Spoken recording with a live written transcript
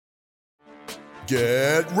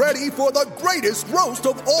Get ready for the greatest roast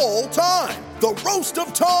of all time, the Roast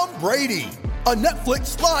of Tom Brady, a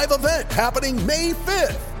Netflix live event happening May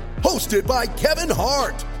 5th. Hosted by Kevin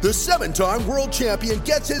Hart, the 7-time world champion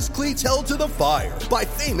gets his cleats held to the fire by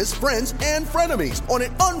famous friends and frenemies on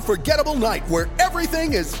an unforgettable night where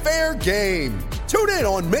everything is fair game. Tune in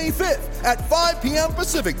on May 5th at 5 p.m.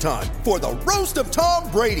 Pacific time for the Roast of Tom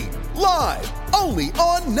Brady, live only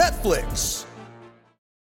on Netflix.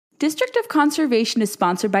 District of Conservation is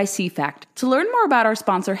sponsored by CFACT. To learn more about our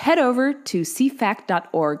sponsor, head over to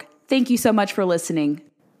cfact.org. Thank you so much for listening.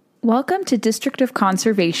 Welcome to District of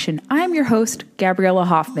Conservation. I'm your host, Gabriella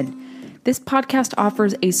Hoffman. This podcast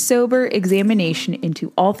offers a sober examination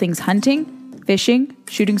into all things hunting, fishing,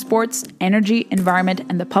 shooting sports, energy, environment,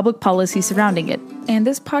 and the public policy surrounding it. And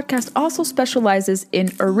this podcast also specializes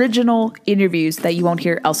in original interviews that you won't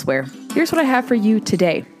hear elsewhere. Here's what I have for you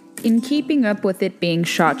today. In keeping up with it being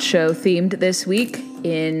SHOT Show themed this week,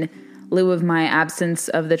 in lieu of my absence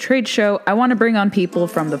of the trade show, I want to bring on people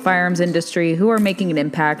from the firearms industry who are making an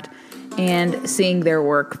impact and seeing their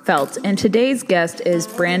work felt. And today's guest is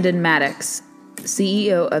Brandon Maddox,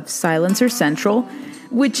 CEO of Silencer Central,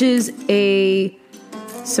 which is a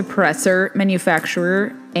suppressor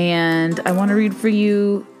manufacturer. And I want to read for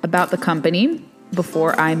you about the company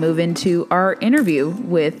before I move into our interview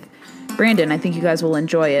with Brandon. I think you guys will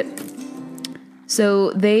enjoy it.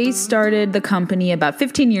 So they started the company about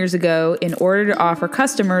 15 years ago in order to offer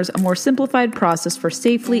customers a more simplified process for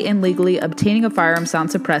safely and legally obtaining a firearm sound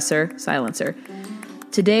suppressor, silencer.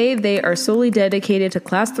 Today, they are solely dedicated to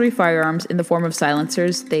Class 3 firearms in the form of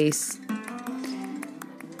silencers. They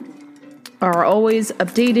are always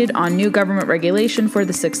updated on new government regulation for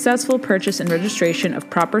the successful purchase and registration of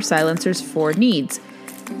proper silencers for needs.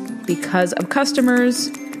 Because of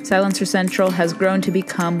customers, Silencer Central has grown to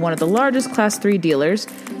become one of the largest Class 3 dealers.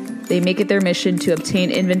 They make it their mission to obtain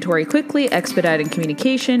inventory quickly, expediting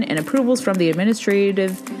communication and approvals from the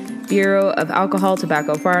Administrative Bureau of Alcohol,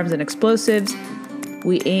 Tobacco, Firearms, and Explosives.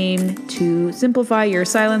 We aim to simplify your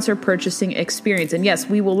silencer purchasing experience. And yes,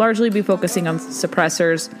 we will largely be focusing on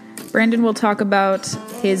suppressors. Brandon will talk about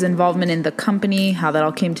his involvement in the company, how that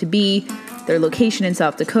all came to be, their location in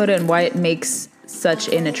South Dakota, and why it makes such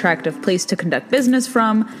an attractive place to conduct business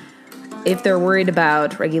from, if they're worried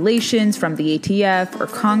about regulations from the ATF or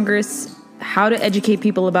Congress, how to educate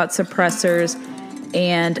people about suppressors,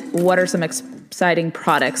 and what are some exciting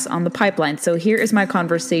products on the pipeline. So here is my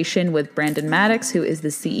conversation with Brandon Maddox, who is the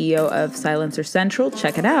CEO of Silencer Central.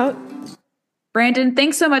 Check it out. Brandon,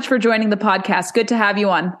 thanks so much for joining the podcast. Good to have you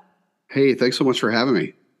on. Hey, thanks so much for having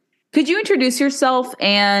me. Could you introduce yourself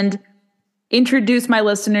and introduce my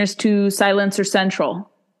listeners to Silencer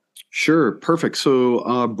Central? Sure. Perfect.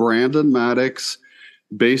 So Brandon Maddox,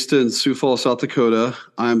 based in Sioux Falls, South Dakota.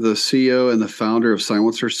 I'm the CEO and the founder of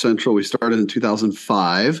Silencer Central. We started in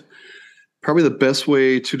 2005. Probably the best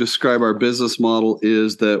way to describe our business model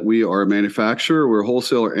is that we are a manufacturer, we're a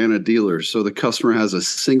wholesaler, and a dealer. So the customer has a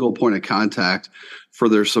single point of contact for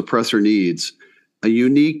their suppressor needs. A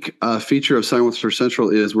unique feature of Silencer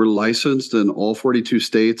Central is we're licensed in all 42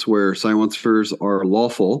 states where silencers are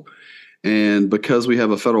lawful. And because we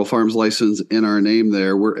have a federal firearms license in our name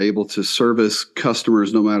there, we're able to service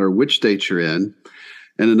customers no matter which state you're in.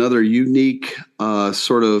 And another unique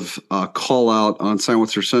call out on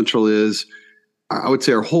Silencer Central is, I would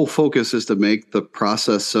say our whole focus is to make the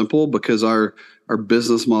process simple, because our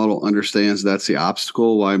business model understands that's the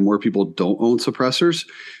obstacle why more people don't own suppressors.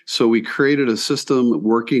 So we created a system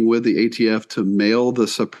working with the ATF to mail the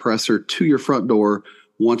suppressor to your front door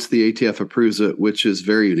once the ATF approves it, which is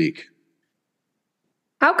very unique.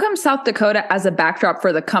 How come South Dakota as a backdrop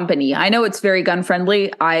for the company? I know it's very gun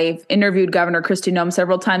friendly. I've interviewed Governor Kristi Noem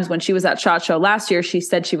several times. When she was at SHOT Show last year, she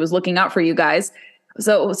said she was looking out for you guys.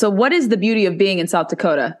 So what is the beauty of being in South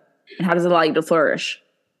Dakota, and how does it allow you to flourish?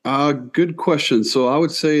 Good question. So I would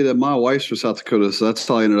say that my wife's from South Dakota, so that's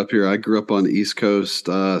how I ended up here. I grew up on the East Coast,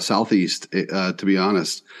 Southeast, to be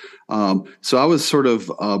honest. So I was sort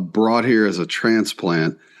of brought here as a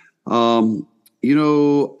transplant.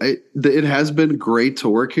 It has been great to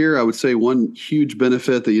work here. I would say one huge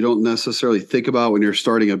benefit that you don't necessarily think about when you're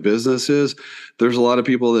starting a business is there's a lot of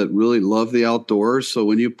people that really love the outdoors. So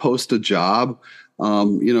when you post a job,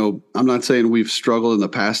 I'm not saying we've struggled in the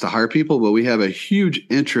past to hire people, but we have a huge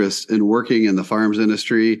interest in working in the firearms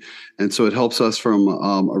industry. And so it helps us from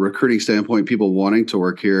a recruiting standpoint, people wanting to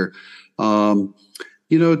work here.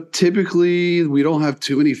 Typically we don't have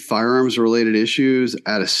too many firearms related issues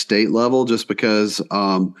at a state level just because,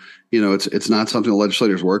 it's not something the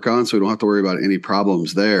legislators work on. So we don't have to worry about any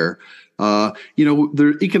problems there.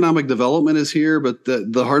 Their economic development is here, but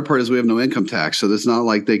the hard part is we have no income tax. So it's not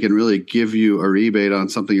like they can really give you a rebate on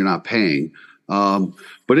something you're not paying.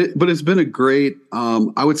 But it's been a great,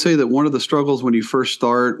 I would say that one of the struggles when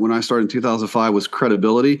I started in 2005 was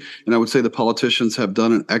credibility. And I would say the politicians have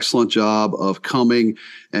done an excellent job of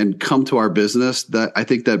come to our business. That I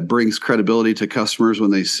think that brings credibility to customers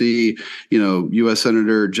when they see, U.S.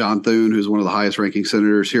 Senator John Thune, who's one of the highest ranking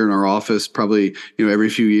senators here in our office, probably, every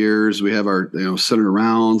few years. We have our, Senator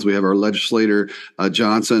Rounds, we have our legislator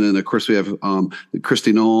Johnson, and of course we have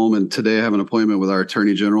Kristi Noem. And today I have an appointment with our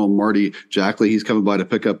Attorney General, Marty Jackley. He's coming by to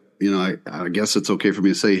pick up, I guess it's okay for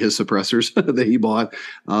me to say his suppressors that he bought.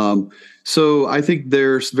 So I think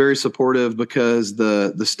they're very supportive because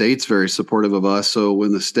the state's very supportive of us. So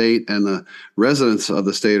when the state and the residents of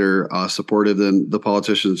the state are supportive, then the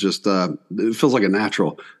politicians just, it feels like a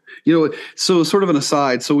natural. So sort of an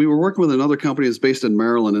aside. So we were working with another company that's based in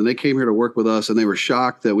Maryland, and they came here to work with us, and they were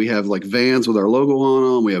shocked that we have like vans with our logo on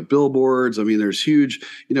them. We have billboards. I mean, there's huge,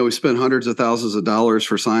 we spend hundreds of thousands of dollars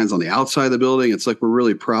for signs on the outside of the building. It's like we're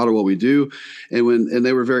really proud of what we do. And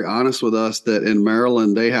they were very honest with us that in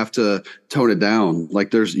Maryland, they have to tone it down.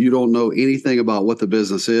 Like you don't know anything about what the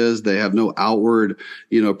business is. They have no outward,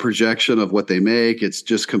 projection of what they make. It's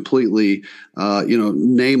just completely,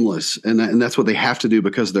 nameless. And that's what they have to do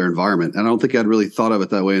because of their environment. And I don't think I'd really thought of it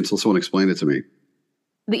that way until someone explained it to me.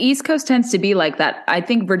 The East Coast tends to be like that. I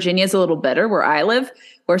think Virginia is a little better where I live,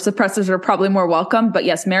 where suppressors are probably more welcome. But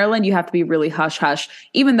yes, Maryland, you have to be really hush hush.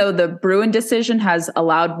 Even though the Bruen decision has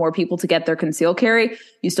allowed more people to get their concealed carry,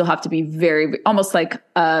 you still have to be very, almost like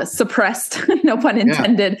suppressed, no pun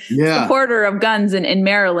intended, supporter of guns in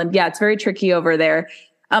Maryland. Yeah, it's very tricky over there.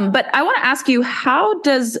 But I want to ask you, how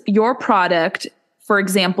does your product, for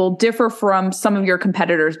example, differ from some of your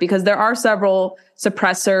competitors? Because there are several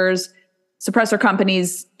suppressor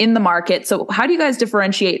companies in the market. So how do you guys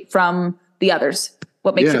differentiate from the others?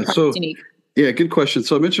 What makes your product unique? Yeah, good question.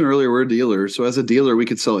 So I mentioned earlier, we're a dealer. So as a dealer, we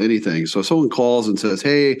could sell anything. So if someone calls and says,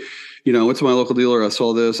 hey, went to my local dealer, I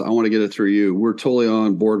saw this, I want to get it through you. We're totally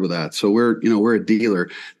on board with that. So we're a dealer.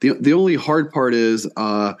 The only hard part is,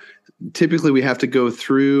 typically we have to go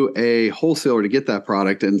through a wholesaler to get that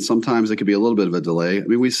product. And sometimes it could be a little bit of a delay. I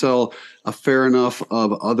mean, we sell a fair enough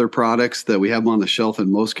of other products that we have them on the shelf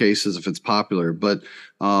in most cases if it's popular. But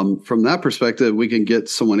from that perspective, we can get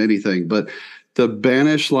someone anything. But the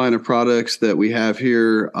Banish line of products that we have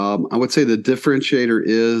here, I would say the differentiator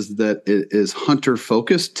is that it is hunter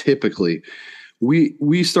focused typically.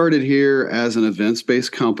 We started here as an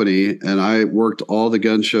events-based company, and I worked all the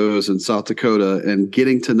gun shows in South Dakota, and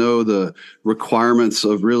getting to know the requirements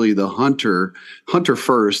of really the hunter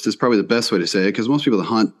first is probably the best way to say it, because most people that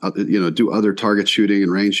hunt, do other target shooting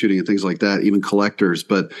and range shooting and things like that, even collectors.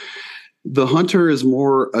 But the hunter is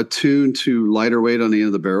more attuned to lighter weight on the end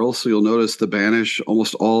of the barrel. So you'll notice the Banish,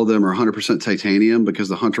 almost all of them are 100% titanium because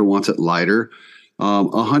the hunter wants it lighter.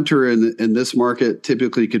 A hunter in this market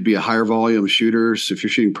typically could be a higher volume shooter. So if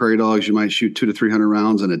you're shooting prairie dogs, you might shoot 200 to 300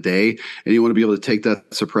 rounds in a day, and you want to be able to take that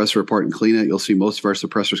suppressor apart and clean it. You'll see most of our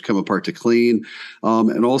suppressors come apart to clean,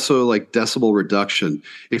 and also like decibel reduction.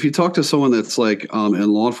 If you talk to someone that's like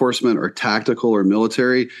in law enforcement or tactical or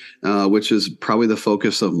military, which is probably the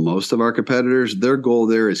focus of most of our competitors, their goal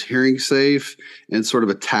there is hearing safe and sort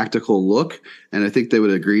of a tactical look. And I think they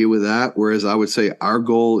would agree with that. Whereas I would say our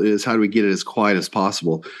goal is how do we get it as quiet as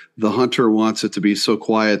possible? The hunter wants it to be so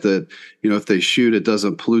quiet that, if they shoot, it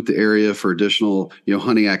doesn't pollute the area for additional,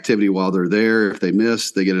 hunting activity while they're there. If they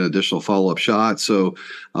miss, they get an additional follow-up shot. So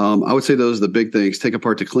I would say those are the big things. Take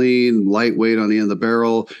apart to clean, lightweight on the end of the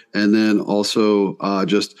barrel, and then also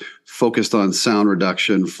just focused on sound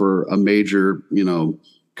reduction for a major,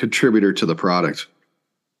 contributor to the product.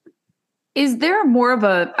 Is there more of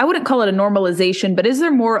I wouldn't call it a normalization, but is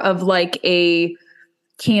there more of like a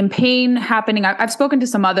campaign happening? I've spoken to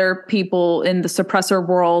some other people in the suppressor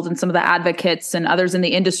world and some of the advocates and others in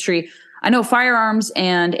the industry. I know firearms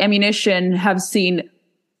and ammunition have seen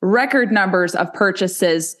record numbers of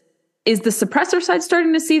purchases. Is the suppressor side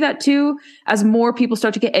starting to see that too? As more people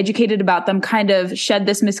start to get educated about them, kind of shed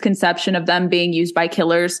this misconception of them being used by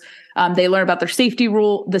killers. They learn about their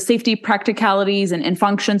the safety practicalities and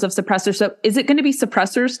functions of suppressors. So is it going to be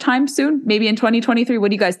suppressors time soon? Maybe in 2023? What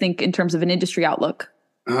do you guys think in terms of an industry outlook?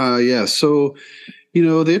 Yeah. So,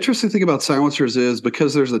 the interesting thing about silencers is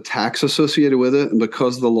because there's a tax associated with it, and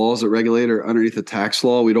because of the laws that regulate are underneath the tax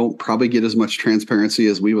law, we don't probably get as much transparency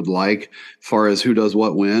as we would like as far as who does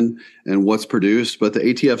what when and what's produced. But the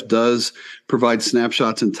ATF does provide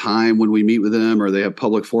snapshots in time when we meet with them, or they have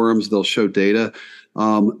public forums, they'll show data.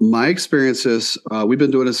 My experience is we've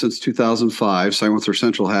been doing it since 2005. Silencer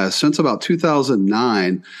Central has. Since about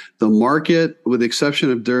 2009, the market, with the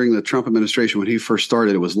exception of during the Trump administration when he first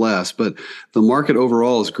started, it was less, but the market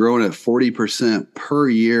overall has grown at 40% per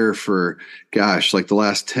year for, like the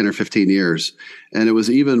last 10 or 15 years. And it was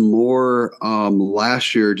even more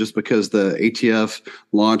last year just because the ATF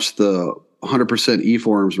launched the 100%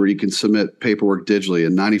 e-forms where you can submit paperwork digitally,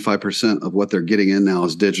 and 95% of what they're getting in now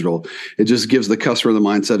is digital. It just gives the customer the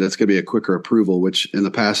mindset that it's going to be a quicker approval, which in the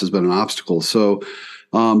past has been an obstacle. So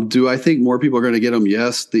do I think more people are going to get them?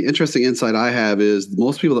 Yes. The interesting insight I have is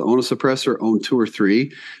most people that own a suppressor own 2 or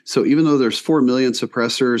 3. So even though there's 4 million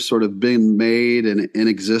suppressors sort of being made and in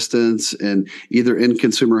existence and either in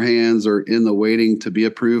consumer hands or in the waiting to be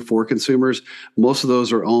approved for consumers, most of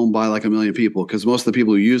those are owned by like 1 million people, because most of the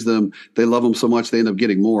people who use them, they love them so much they end up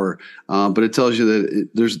getting more. But it tells you that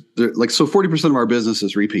there's 40% of our business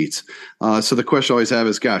is repeats. So the question I always have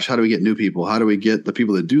is, gosh, how do we get new people? How do we get the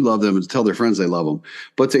people that do love them and tell their friends they love them?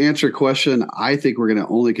 But to answer your question, I think we're going to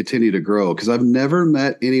only continue to grow, because I've never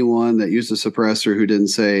met anyone that used a suppressor who didn't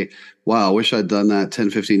say, wow, I wish I'd done that 10,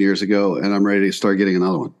 15 years ago, and I'm ready to start getting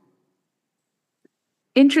another one.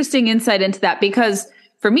 Interesting insight into that, because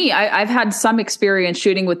for me, I've had some experience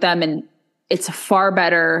shooting with them, and it's a far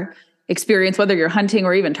better experience, whether you're hunting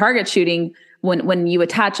or even target shooting, when you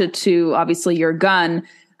attach it to obviously your gun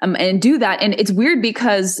and do that. And it's weird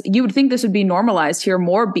because you would think this would be normalized here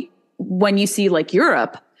more when you see like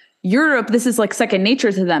Europe, this is like second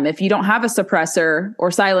nature to them. If you don't have a suppressor or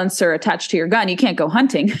silencer attached to your gun, you can't go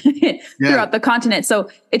hunting throughout the continent. So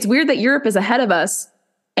it's weird that Europe is ahead of us,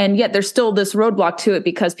 and yet there's still this roadblock to it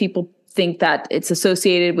because people think that it's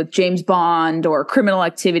associated with James Bond or criminal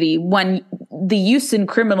activity, when the use in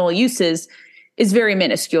criminal uses is very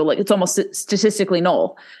minuscule. Like it's almost statistically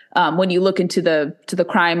null when you look into the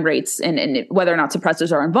crime rates and whether or not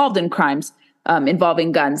suppressors are involved in crimes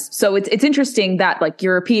involving guns. So it's interesting that like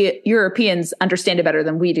Europeans understand it better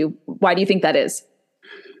than we do. Why do you think that is?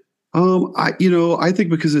 I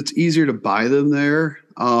think because it's easier to buy them there,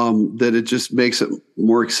 that it just makes it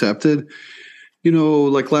more accepted.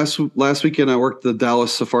 Like last weekend, I worked the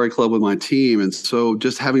Dallas Safari Club with my team. And so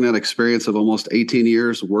just having that experience of almost 18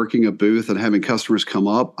 years working a booth and having customers come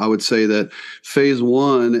up, I would say that phase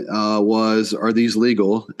one was, are these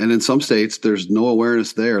legal? And in some states, there's no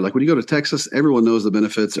awareness there. Like when you go to Texas, everyone knows the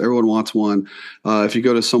benefits. Everyone wants one. If you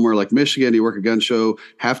go to somewhere like Michigan, you work a gun show,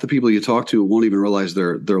 half the people you talk to won't even realize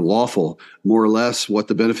they're lawful, more or less what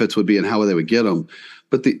the benefits would be and how they would get them.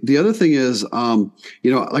 But the other thing is,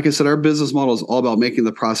 like I said, our business model is all about making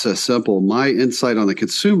the process simple. My insight on the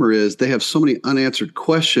consumer is they have so many unanswered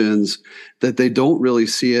questions that they don't really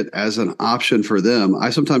see it as an option for them. I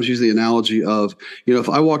sometimes use the analogy of, if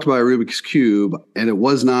I walked by a Rubik's Cube and it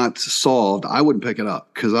was not solved, I wouldn't pick it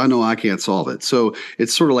up because I know I can't solve it. So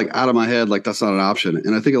it's sort of like out of my head, like that's not an option.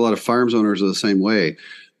 And I think a lot of firearms owners are the same way.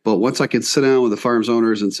 But once I can sit down with the firearms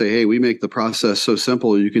owners and say, hey, we make the process so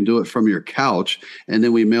simple, you can do it from your couch, and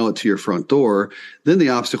then we mail it to your front door, then the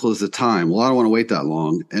obstacle is the time. Well, I don't want to wait that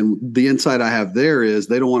long. And the insight I have there is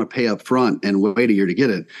they don't want to pay up front and wait a year to get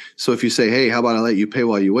it. So if you say, hey, how about I let you pay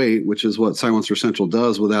while you wait, which is what Silencer Central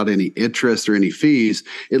does without any interest or any fees,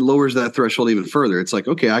 it lowers that threshold even further. It's like,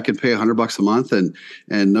 okay, I can pay $100 a month and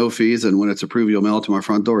no fees. And when it's approved, you'll mail it to my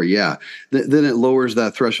front door. Yeah. Then it lowers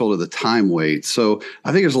that threshold of the time wait. So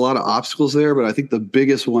I think there's a lot of obstacles there, but I think the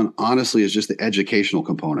biggest one, honestly, is just the educational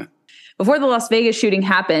component. Before the Las Vegas shooting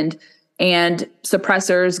happened and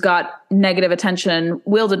suppressors got negative attention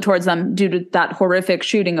wielded towards them due to that horrific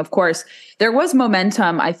shooting, of course, there was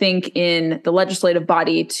momentum, I think, in the legislative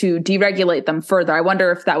body to deregulate them further. I wonder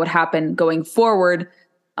if that would happen going forward.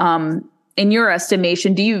 In your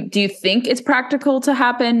estimation, do you think it's practical to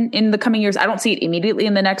happen in the coming years? I don't see it immediately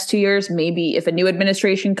in the next 2 years, maybe if a new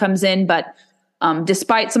administration comes in, but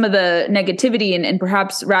despite some of the negativity and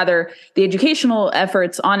perhaps rather the educational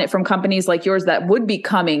efforts on it from companies like yours that would be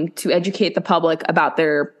coming to educate the public about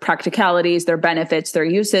their practicalities, their benefits, their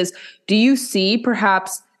uses, do you see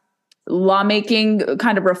perhaps lawmaking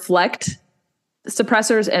kind of reflect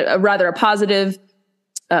suppressors, rather a positive,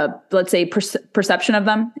 let's say, perception of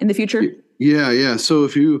them in the future? Yeah. So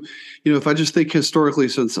if I just think historically,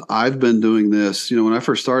 since I've been doing this, when I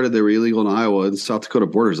first started, they were illegal in Iowa, and South Dakota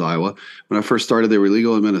borders Iowa. When I first started, they were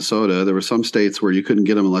illegal in Minnesota. There were some states where you couldn't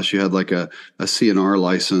get them unless you had like a CNR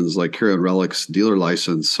license, like Carry On Relics dealer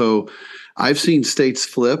license. So I've seen states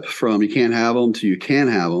flip from you can't have them to you can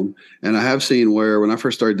have them. And I have seen where when I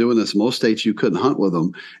first started doing this, most states you couldn't hunt with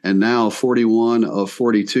them. And now 41 of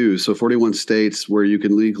 42. So 41 states where you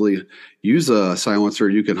can legally use a silencer,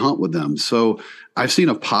 you can hunt with them. So I've seen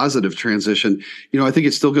a positive transition. I think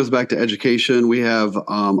it still goes back to education. We have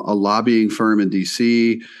a lobbying firm in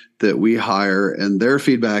DC that we hire, and their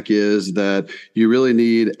feedback is that you really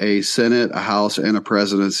need a Senate, a House, and a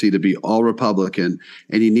presidency to be all Republican,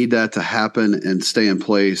 and you need that to happen and stay in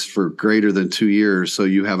place for greater than 2 years so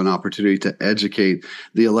you have an opportunity to educate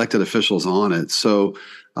the elected officials on it. So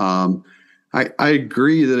I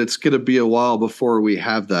agree that it's going to be a while before we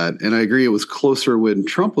have that. And I agree it was closer when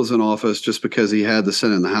Trump was in office just because he had the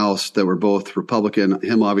Senate and the House that were both Republican,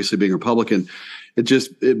 him obviously being Republican.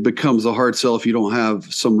 It becomes a hard sell if you don't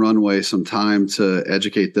have some runway, some time to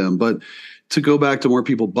educate them. But to go back to more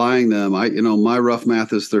people buying them, my rough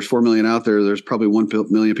math is there's 4 million out there. There's probably 1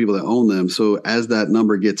 million people that own them. So as that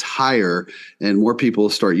number gets higher and more people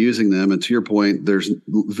start using them, and to your point, there's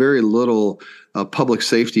very little public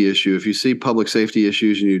safety issue. If you see public safety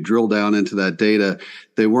issues and you drill down into that data,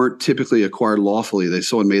 they weren't typically acquired lawfully.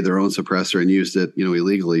 Someone made their own suppressor and used it,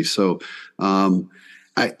 illegally. So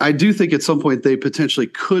I do think at some point they potentially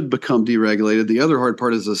could become deregulated. The other hard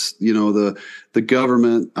part is this, the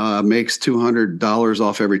government makes $200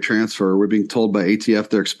 off every transfer. We're being told by ATF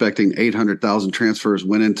they're expecting 800,000 transfers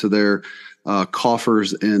went into their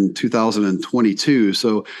coffers in 2022.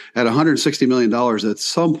 So at $160 million, at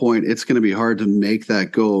some point, it's going to be hard to make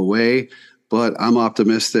that go away. But I'm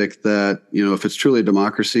optimistic that, if it's truly a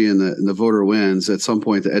democracy and the voter wins, at some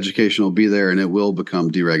point the education will be there and it will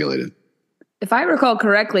become deregulated. If I recall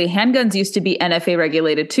correctly, handguns used to be NFA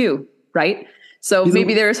regulated too, right? So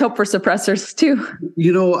maybe there is hope for suppressors too.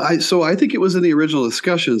 I think it was in the original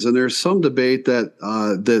discussions, and there's some debate that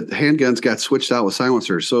that handguns got switched out with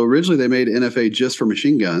silencers. So originally they made NFA just for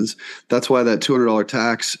machine guns. That's why that $200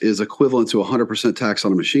 tax is equivalent to 100% tax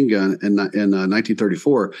on a machine gun in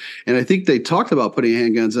 1934. And I think they talked about putting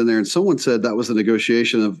handguns in there, and someone said that was a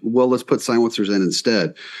negotiation of, well, let's put silencers in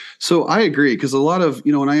instead. So I agree, because a lot of,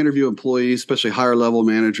 when I interview employees, especially higher level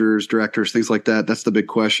managers, directors, things like that, that's the big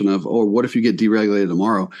question of, what if you get deregulated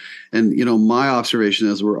tomorrow? And, my observation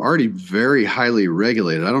is we're already very highly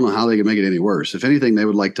regulated. I don't know how they can make it any worse. If anything, they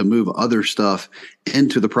would like to move other stuff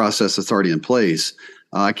into the process that's already in place.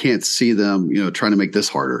 I can't see them, trying to make this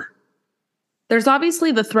harder. There's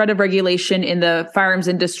obviously the threat of regulation in the firearms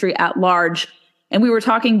industry at large. And we were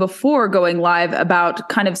talking before going live about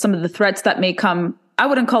kind of some of the threats that may come. I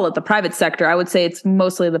wouldn't call it the private sector. I would say it's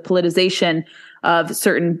mostly the politicization of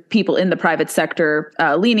certain people in the private sector,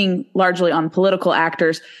 leaning largely on political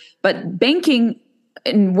actors. But banking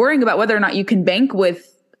and worrying about whether or not you can bank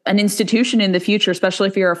with an institution in the future, especially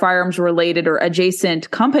if you're a firearms related or adjacent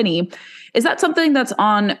company, is that something that's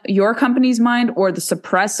on your company's mind or the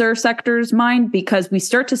suppressor sector's mind? Because we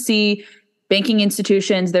start to see banking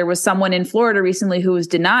institutions. There was someone in Florida recently who was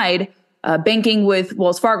denied banking with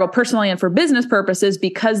Wells Fargo personally and for business purposes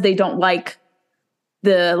because they don't like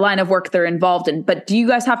the line of work they're involved in. But do you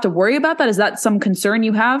guys have to worry about that? Is that some concern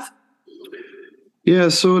you have? Yeah,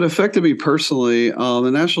 so it affected me personally.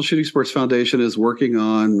 The National Shooting Sports Foundation is working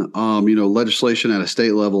on, legislation at a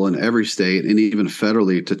state level in every state and even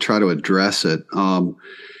federally to try to address it. The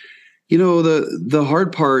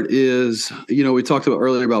hard part is, we talked about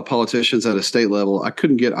earlier about politicians at a state level. I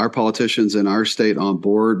couldn't get our politicians in our state on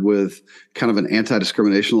board with kind of an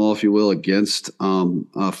anti-discrimination law, if you will, against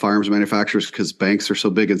firearms manufacturers because banks are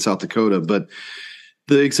so big in South Dakota. But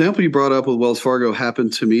the example you brought up with Wells Fargo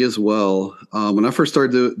happened to me as well. When I first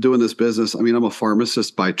started doing this business, I'm a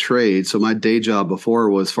pharmacist by trade. So my day job before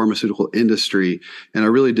was pharmaceutical industry. And I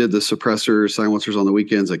really did the suppressors, silencers on the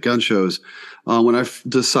weekends at gun shows. When I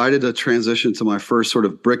decided to transition to my first sort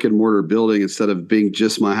of brick and mortar building instead of being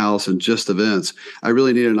just my house and just events, I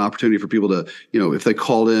really needed an opportunity for people to, if they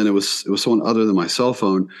called in, it was someone other than my cell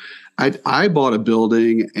phone. I bought a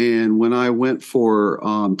building, and when I went for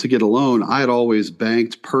to get a loan, I had always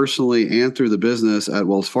banked personally and through the business at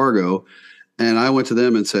Wells Fargo. And I went to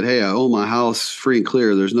them and said, hey, I own my house free and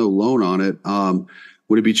clear. There's no loan on it.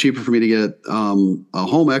 Would it be cheaper for me to get a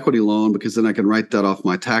home equity loan because then I can write that off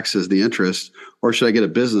my taxes, the interest, or should I get a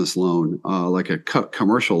business loan, like a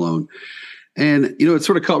commercial loan? And, it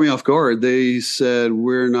sort of caught me off guard. They said,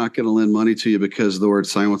 we're not going to lend money to you because the word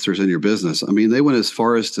silencer's in your business. They went as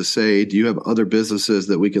far as to say, do you have other businesses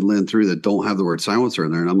that we can lend through that don't have the word silencer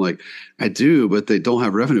in there? And I'm like, I do, but they don't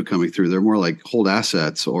have revenue coming through. They're more like hold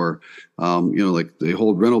assets or, like they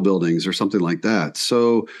hold rental buildings or something like that.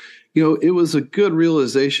 So, it was a good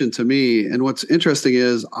realization to me. And what's interesting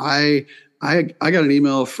is I got an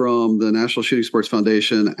email from the National Shooting Sports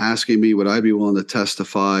Foundation asking me would I be willing to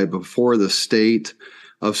testify before the state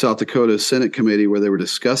of South Dakota Senate committee where they were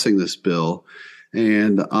discussing this bill.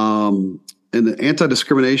 And and the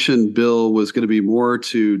anti-discrimination bill was going to be more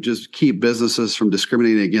to just keep businesses from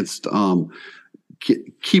discriminating against,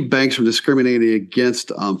 keep banks from discriminating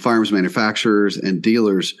against firearms manufacturers and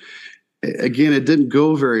dealers. Again, it didn't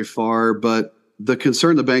go very far, but the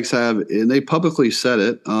concern the banks have, and they publicly said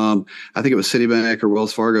it, I think it was Citibank or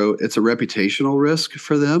Wells Fargo, it's a reputational risk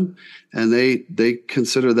for them, and they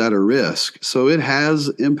consider that a risk. So it has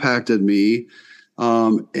impacted me. I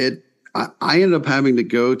ended up having to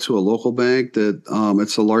go to a local bank that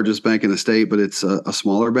it's the largest bank in the state, but it's a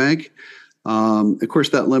smaller bank. Of course,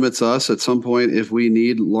 that limits us at some point. If we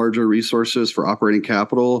need larger resources for operating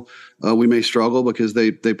capital, we may struggle because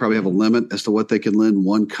they probably have a limit as to what they can lend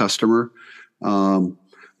one customer.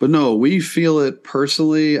 But no, we feel it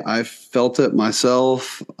personally. I've felt it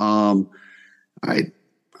myself.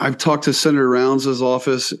 I've talked to Senator Rounds'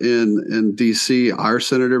 office in D.C., our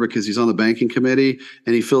senator, because he's on the banking committee,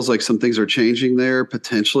 and he feels like some things are changing there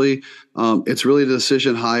potentially. It's really a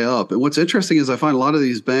decision high up. And what's interesting is I find a lot of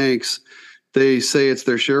these banks, they say it's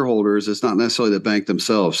their shareholders. It's not necessarily the bank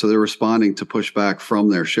themselves. So they're responding to pushback from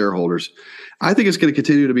their shareholders. I think it's going to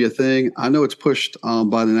continue to be a thing. I know it's pushed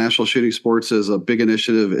by the National Shooting Sports as a big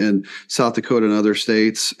initiative in South Dakota and other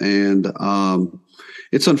states. And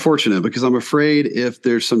it's unfortunate because I'm afraid if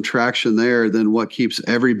there's some traction there, then what keeps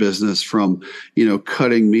every business from,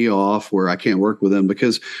 cutting me off where I can't work with them?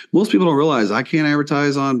 Because most people don't realize I can't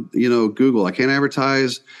advertise on, Google. I can't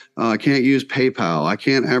advertise. I can't use PayPal. I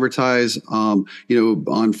can't advertise, on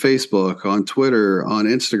Facebook, on Twitter, on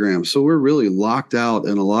Instagram. So we're really locked out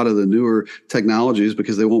in a lot of the newer technologies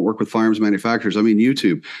because they won't work with firearms manufacturers. I mean,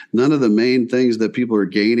 YouTube, none of the main things that people are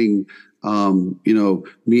gaining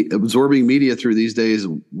absorbing media through these days,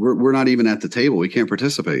 we're not even at the table. We can't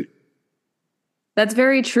participate. That's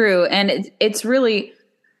very true. And it's really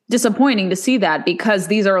disappointing to see that because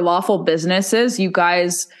these are lawful businesses. You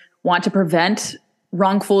guys want to prevent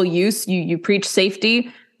wrongful use. You preach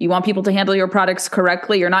safety. You want people to handle your products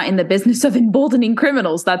correctly. You're not in the business of emboldening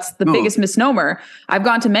criminals. That's the biggest misnomer. I've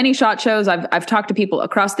gone to many SHOT Shows. I've talked to people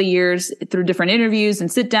across the years through different interviews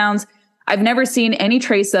and sit downs. I've never seen any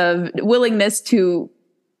trace of willingness to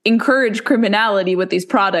encourage criminality with these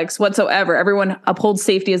products whatsoever. Everyone upholds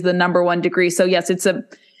safety as the number one degree. So yes, it's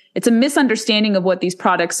a misunderstanding of what these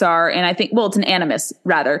products are. And I think, it's an animus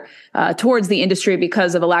rather, towards the industry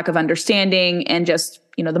because of a lack of understanding and just,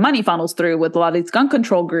 the money funnels through with a lot of these gun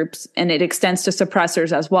control groups, and it extends to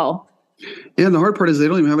suppressors as well. Yeah, and the hard part is they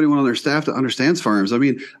don't even have anyone on their staff that understands firearms. I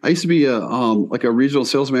mean, I used to be a regional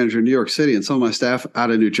sales manager in New York City, and some of my staff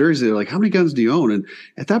out of New Jersey, they're like, "How many guns do you own?" And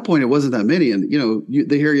at that point, it wasn't that many. And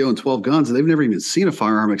they hear you own 12 guns, and they've never even seen a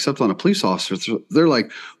firearm except on a police officer. So they're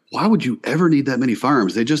like, "Why would you ever need that many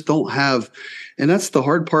firearms?" They just don't have. And that's the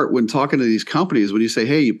hard part when talking to these companies. When you say,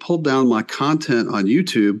 "Hey, you pulled down my content on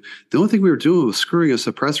YouTube," the only thing we were doing was screwing a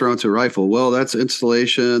suppressor onto a rifle. Well, that's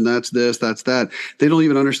installation. That's this. That's that. They don't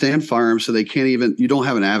even understand firearms, so they can't even. You don't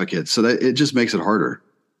have an advocate, so that it just makes it harder.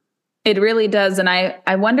 It really does. And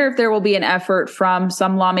I wonder if there will be an effort from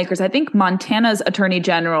some lawmakers. I think Montana's Attorney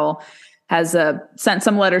General has sent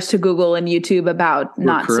some letters to Google and YouTube about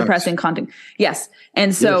not suppressing content. Yes.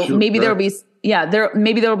 And so maybe there will be.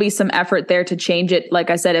 Maybe there will be some effort there to change it.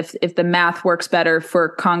 Like I said, if the math works better for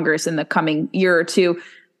Congress in the coming year or two.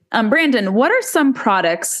 Brandon, what are some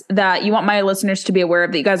products that you want my listeners to be aware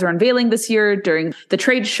of that you guys are unveiling this year during the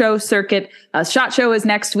trade show circuit? SHOT Show is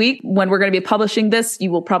next week. When we're going to be publishing this,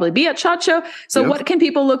 you will probably be at SHOT Show. So what can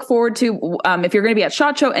people look forward to if you're going to be at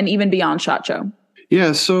SHOT Show and even beyond SHOT Show?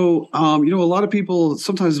 Yeah. So, a lot of people,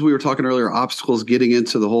 sometimes we were talking earlier, obstacles getting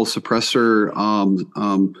into the whole suppressor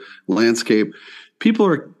landscape.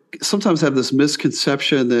 People sometimes have this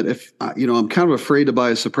misconception that if, I'm kind of afraid to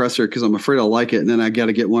buy a suppressor because I'm afraid I'll like it. And then I got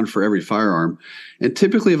to get one for every firearm. And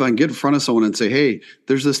typically if I can get in front of someone and say, "Hey,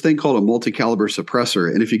 there's this thing called a multi-caliber suppressor.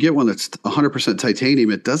 And if you get one that's 100%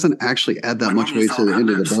 titanium, it doesn't actually add that much weight to the end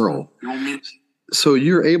of the barrel." So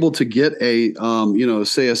you're able to get a,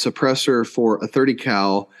 say a suppressor for a 30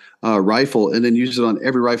 cal rifle and then use it on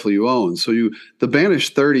every rifle you own. So the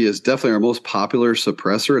Banish 30 is definitely our most popular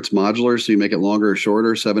suppressor. It's modular, so you make it longer or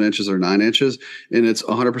shorter, 7 inches or 9 inches, and it's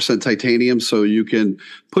 100% titanium. So you can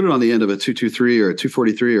put it on the end of a 223 or a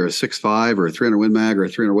 243 or a 6.5 or a 300 Win Mag or a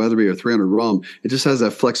 300 Weatherby or 300 RUM. It just has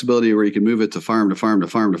that flexibility where you can move it to firearm to firearm to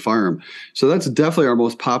firearm to firearm. So that's definitely our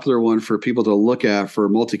most popular one for people to look at for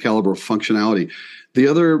multi-caliber functionality. The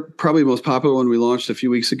other, probably most popular one we launched a few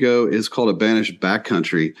weeks ago is called a Banish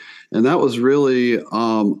Backcountry. And that was really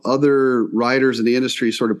other writers in the industry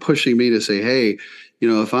sort of pushing me to say, "Hey,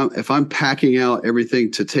 if I'm packing out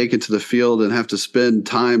everything to take into the field and have to spend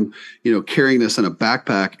time, carrying this in a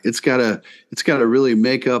backpack, it's gotta really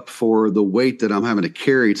make up for the weight that I'm having to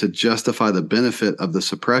carry to justify the benefit of the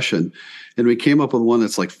suppression. And we came up with one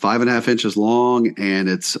that's like 5.5 inches long, and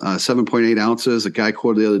it's 7.8 ounces. A guy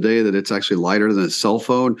quoted the other day that it's actually lighter than a cell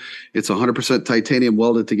phone. It's 100% titanium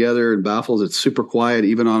welded together and baffles. It's super quiet,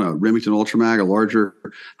 even on a Remington Ultramag, a larger,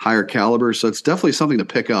 higher caliber. So it's definitely something to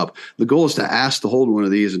pick up. The goal is to ask to hold one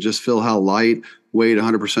of these and just feel how lightweight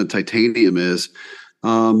 100% titanium is.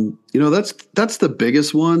 That's the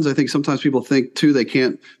biggest ones. I think sometimes people think too, they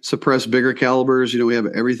can't suppress bigger calibers. We have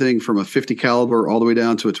everything from a 50 caliber all the way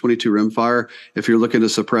down to a 22 rimfire. If you're looking to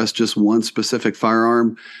suppress just one specific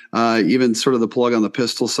firearm, even sort of the plug on the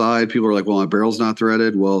pistol side, people are like, well, my barrel's not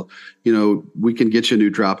threaded. Well, we can get you a new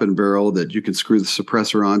drop-in barrel that you can screw the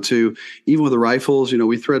suppressor onto. Even with the rifles,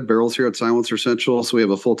 we thread barrels here at Silencer Central. So we have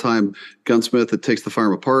a full-time gunsmith that takes the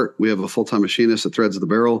firearm apart. We have a full-time machinist that threads the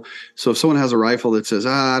barrel. So if someone has a rifle that says,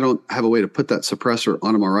 I don't have a way to put that suppressor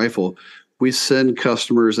onto my rifle, we send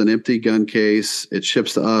customers an empty gun case. It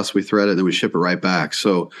ships to us. We thread it, and then we ship it right back.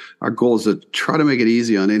 So our goal is to try to make it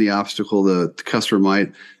easy on any obstacle the customer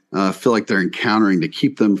might feel like they're encountering to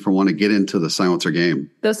keep them from wanting to get into the silencer game.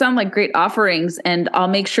 Those sound like great offerings, and I'll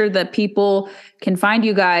make sure that people can find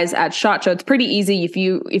you guys at SHOT Show. It's pretty easy. If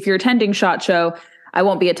you're attending SHOT Show, I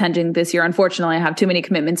won't be attending this year. Unfortunately, I have too many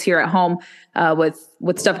commitments here at home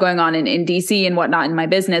with stuff going on in DC and whatnot in my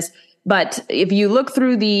business. But if you look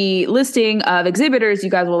through the listing of exhibitors, you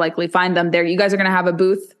guys will likely find them there. You guys are going to have a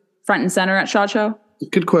booth front and center at SHOT Show?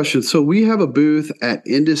 Good question. So we have a booth at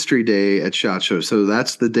Industry Day at SHOT Show. So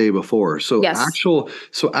that's the day before. So yes.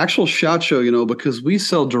 actual SHOT Show, because we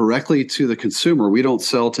sell directly to the consumer, we don't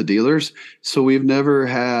sell to dealers. So we've never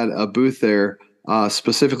had a booth there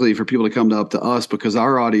specifically for people to come up to us, because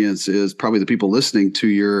our audience is probably the people listening to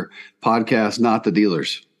your podcast, not the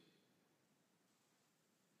dealers.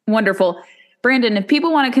 Wonderful. Brandon, if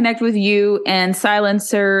people want to connect with you and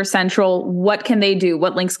Silencer Central, what can they do?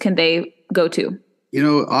 What links can they go to?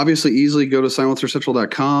 Obviously easily go to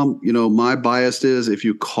silencercentral.com. My bias is if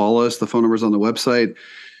you call us, the phone number's on the website.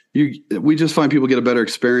 We just find people get a better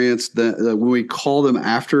experience that when we call them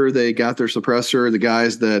after they got their suppressor, the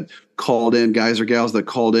guys that called in, guys or gals that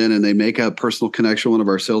called in and they make a personal connection with one of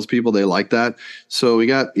our salespeople, they like that. So we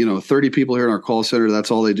got, 30 people here in our call center. That's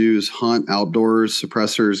all they do is hunt outdoors,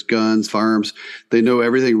 suppressors, guns, firearms. They know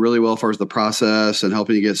everything really well as far as the process and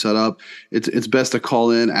helping you get set up. It's best to call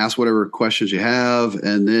in, ask whatever questions you have,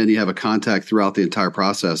 and then you have a contact throughout the entire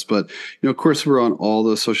process. But, of course, we're on all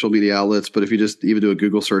the social media outlets. But if you just even do a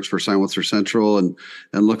Google search for Silencer Central and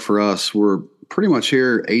look for us, we're pretty much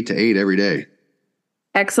here 8 to 8 every day.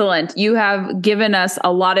 Excellent. You have given us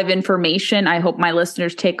a lot of information. I hope my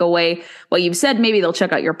listeners take away what you've said. Maybe they'll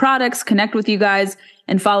check out your products, connect with you guys,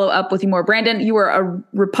 and follow up with you more. Brandon, you are a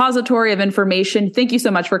repository of information. Thank you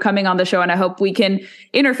so much for coming on the show, and I hope we can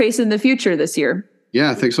interface in the future this year.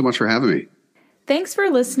 Yeah, thanks so much for having me. Thanks for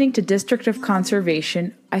listening to District of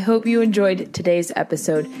Conservation. I hope you enjoyed today's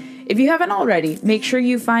episode. If you haven't already, make sure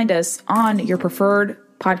you find us on your preferred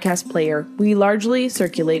podcast player. We largely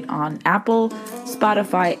circulate on Apple,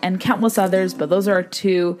 Spotify, and countless others, but those are our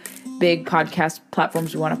two big podcast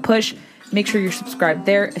platforms we want to push. Make sure you're subscribed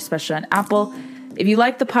there, especially on Apple. If you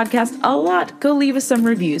like the podcast a lot, go leave us some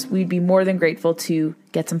reviews. We'd be more than grateful to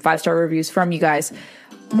get some 5-star reviews from you guys.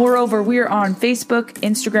 Moreover, we are on Facebook,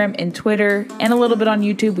 Instagram, and Twitter, and a little bit on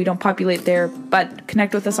YouTube. We don't populate there, but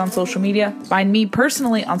connect with us on social media. Find me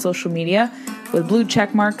personally on social media with blue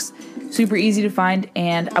check marks. Super easy to find,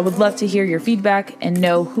 and I would love to hear your feedback and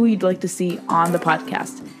know who you'd like to see on the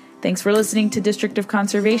podcast. Thanks for listening to District of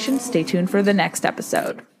Conservation. Stay tuned for the next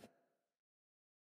episode.